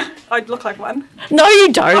see it. Yeah, I'd look like one. No,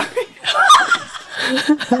 you don't.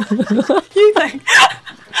 You think?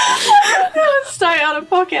 Stay out of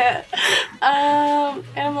pocket.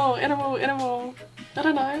 Animal. I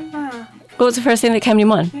don't know. What was the first thing that came to your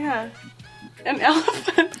mind? Yeah. An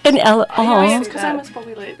elephant. An elephant. Yeah, It's because I miss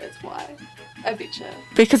Bobby Lee, that's why. I bet you.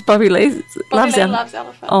 Because Bobby Lee loves Lee elephants. loves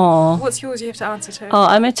elephants. Oh. What's yours you have to answer to? Oh,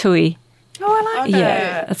 I'm a tui. Oh, I like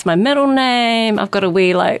Yeah, it. it's my middle name. I've got a wee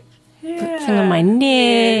Yeah. thing on my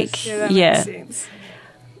neck. Yeah, that makes sense.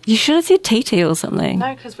 You should have said Titi or something.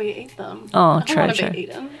 No, because we eat them. Oh, I don't true, want to true. be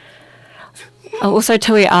eaten. Also,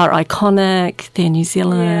 tui are iconic. They're New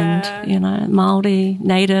Zealand, Yeah. Māori,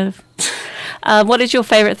 native. What is your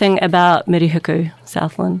favourite thing about Mirihuku,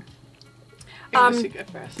 Southland? You go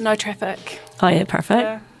first. No traffic. Oh, yeah,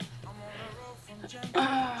 perfect.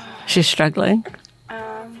 Yeah. She's struggling.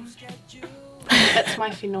 It's my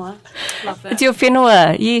whenua. Love that. It's your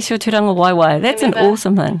whenua. Yes, your turanga waiwai. That's an Whenever-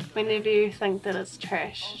 awesome thing. Whenever you think that it's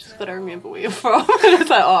trash, you just got to remember where you're from. It's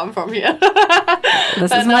like, oh, I'm from here. This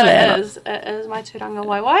But is no, my it land. is. It is my turanga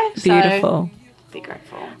waiwai. So Beautiful. be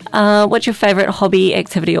grateful. What's your favourite hobby,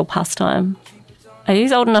 activity, or pastime? Are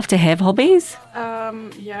you old enough to have hobbies?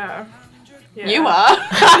 Yeah. You are.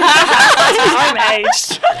 I'm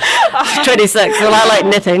aged. 26. Well, I like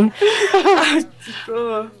knitting.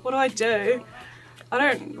 What do I do? I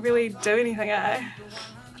don't really do anything, I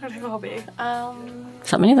don't have a hobby.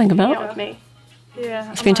 Something to think Hang out about. with me.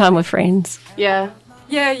 Yeah. Spend time with friends. Yeah.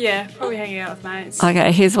 Yeah. Probably hanging out with mates.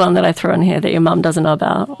 Okay, here's one that I threw in here that your mum doesn't know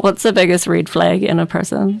about. What's the biggest red flag in a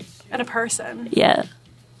person? And a person. Yeah.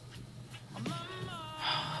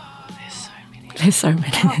 There's so many.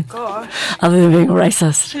 Oh, gosh. Other than being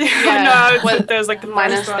racist. I know. There's like the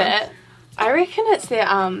Minus first one. that. I reckon it's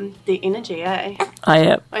the energy, eh? Oh,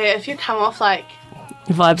 yeah. Oh, yeah, if you come off like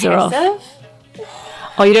Vibes are off. passive,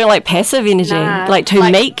 Oh, you don't like passive energy? Nah, Like too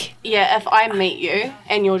like- meek? yeah, if I meet you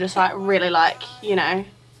and you're just like really like,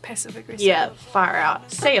 Passive aggressive. yeah, far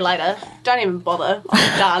out. See you later. Don't even bother.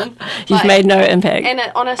 I'm done. You've Like, made no impact. And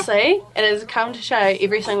honestly, it has come to show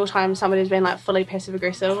every single time somebody's been like fully passive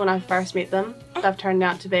aggressive when I first met them, they've turned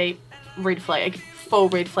out to be red flag, full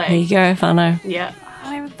red There flag. you go, whanau. Yeah.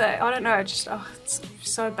 I don't know. It's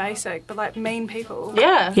so basic, but like mean people.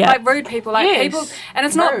 Yeah. Yeah. Like rude people. Like Yes. people. And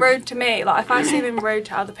it's not Rude. rude to me. Like if I see them rude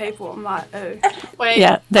to other people, I'm like, ooh. Wait.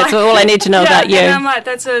 Yeah, that's all I need to know about you. And I'm like,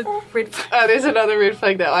 that's a red flag. Oh, there's another red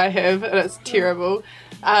flag that I have, and it's terrible.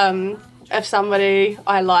 If somebody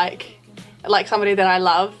I like somebody that I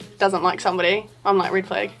love, doesn't like somebody, I'm like, red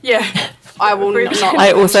flag. Yeah. I will Red not. flag.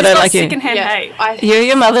 I also She's don't got like you. secondhand Yeah, hate. You're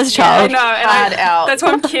your mother's I child. know, and Hard out. that's why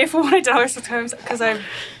I'm careful when I tell her sometimes because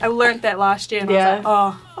I learned that last year and Yeah.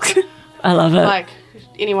 I was like, I love it. Like,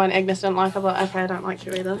 anyone Agnes didn't like, I'm like, okay, I don't like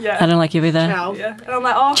you either. oh, yeah. I don't like you either. Ciao. Yeah. And I'm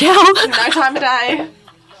like, oh. Ciao. No time of day.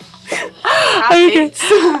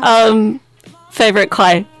 Okay. Favorite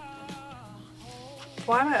kai?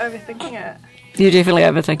 Why am I overthinking it? You're definitely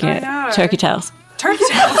overthinking I it. know. Turkey tails. Turkey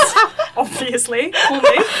tails. Obviously. For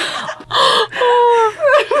me.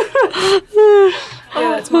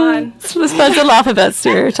 Yeah, that's mine. We're supposed to laugh about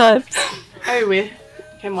stereotypes. Oh, we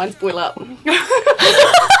can mine's boil up.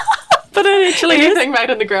 But it actually is. Anything made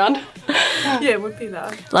in the ground. Yeah, it would be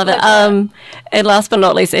that. Love it. And last but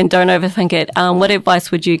not least, and don't overthink it, what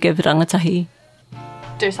advice would you give rangatahi?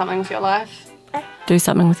 Do something with your life. Do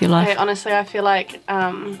something with your life. Hey, honestly, I feel like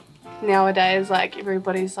nowadays, like,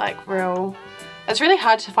 everybody's like real. It's really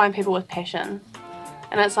hard to find people with passion.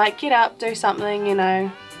 And it's like, get up, do something, you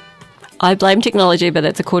know. I blame technology, but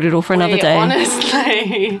that's a kōrero for another Wait, day.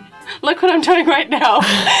 Honestly, look what I'm doing right now.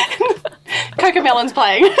 Cocomelon's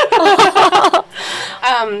playing.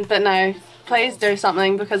 But no, please do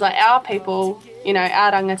something because like our people, you know,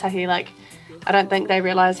 our rangatahi, like I don't think they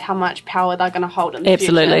realise how much power they're going to hold in the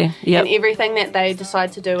Absolutely, future. yep. And everything that they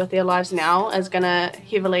decide to do with their lives now is going to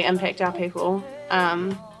heavily impact our people.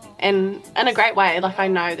 And in a great way, like I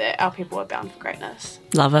know that our people are bound for greatness.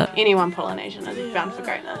 Love it. Anyone Polynesian is bound for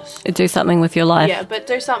greatness. Do something with your life. Yeah, but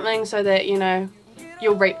do something so that, you know,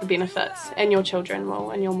 you'll reap the benefits and your children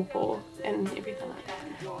will and your moko and everything like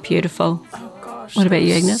that. Beautiful. Oh gosh. What about you,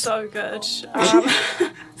 that was Agnes? So good.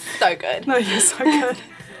 So good. No, you're so good.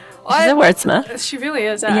 She's a wordsmith. She really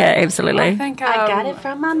is. Yeah, absolutely. I think I got it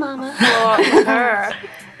from my mama. for her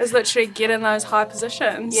is literally get in those high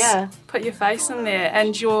positions. Yeah. Put your face in there,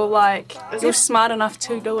 and you're smart enough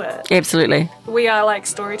to do it. Absolutely. We are like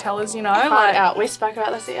storytellers, you know. Hard Like, out. We spoke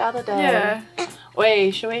about this the other day. yeah.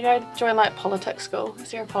 Should we go join like politics school?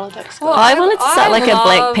 Is there a politics school? Well, I wanted to start like a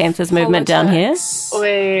Black Panthers movement down here.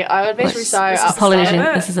 I would be so up. Polynesian.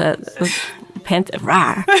 This is a Panther.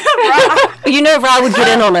 Rah. You know, Ra would get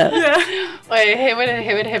in on it. Yeah.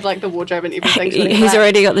 He would have like the wardrobe and everything. So He's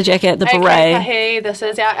already got the jacket, the beret. Okay, this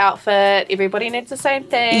is our outfit. Everybody needs the same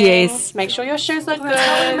thing. Yes. Make sure your shoes look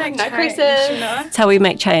good. No creases. It's how we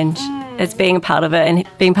make change. It's being a part of it and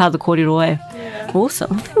being part of the kōrero. Yeah.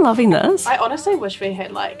 Awesome. I've been loving this. I honestly wish we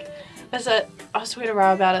had I was talking to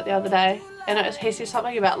Ra about it the other day. And he said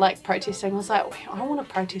something about like protesting. I was like, I want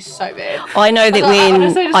to protest so bad. I know that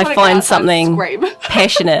when I find something scream.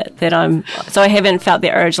 passionate that I haven't felt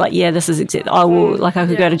the urge like, this is I will, I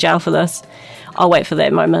could go to jail for this. I'll wait for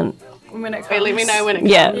that moment. When it comes. Let me know when it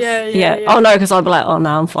comes. Yeah. Oh no, because I'll be like, oh no,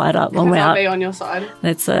 I'm fired up. I'll be on your side.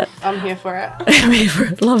 That's it. I'm here for it. I'm here for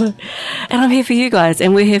it. Love it. And I'm here for you guys,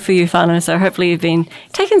 and we're here for you, whānau. So hopefully you've been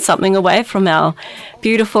taking something away from our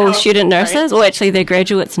beautiful student nurses, or actually they're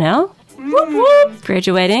graduates now.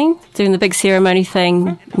 Graduating, doing the big ceremony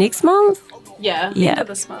thing next month. Yeah. End of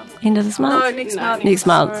this month. End of this month? No, next month. Next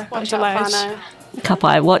month. Watch out, whānau.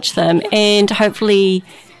 Kapai, watch them. And hopefully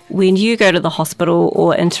when you go to the hospital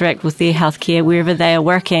or interact with their healthcare, wherever they are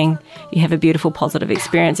working, you have a beautiful, positive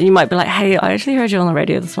experience. And you might be like, hey, I actually heard you on the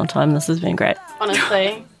radio this one time. This has been great.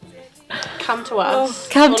 Honestly. Come to us.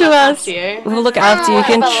 Come to us. We'll look after you. You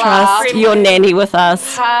can trust your nanny with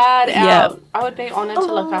us. Hard out. I would be honoured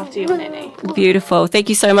to look after your nanny. Beautiful. Thank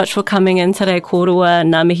you so much for coming in today, kōrua,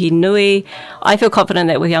 ngā mihi nui. I feel confident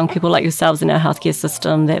that with young people like yourselves in our healthcare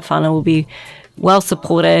system, that whānau will be well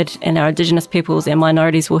supported and our Indigenous peoples and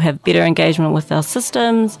minorities will have better engagement with our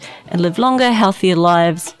systems and live longer, healthier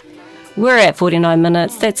lives. We're at 49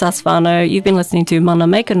 minutes. That's us, whānau. You've been listening to Mana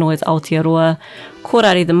Make a Noise Aotearoa,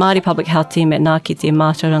 Kōrero, the Māori Public Health Team at Ngā Kete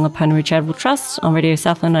Mātauranga Paunuri Charitable Trust on Radio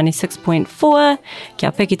Southland 96.4.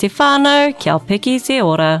 Kia peki te whānau, kia peki te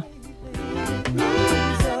ora.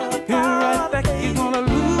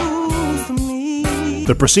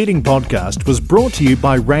 The preceding podcast was brought to you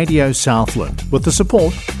by Radio Southland with the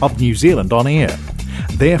support of New Zealand On Air.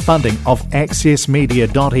 Their funding of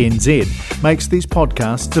accessmedia.nz makes these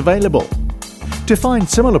podcasts available. To find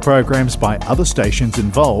similar programs by other stations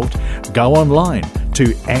involved, go online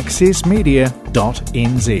to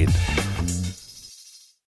accessmedia.nz.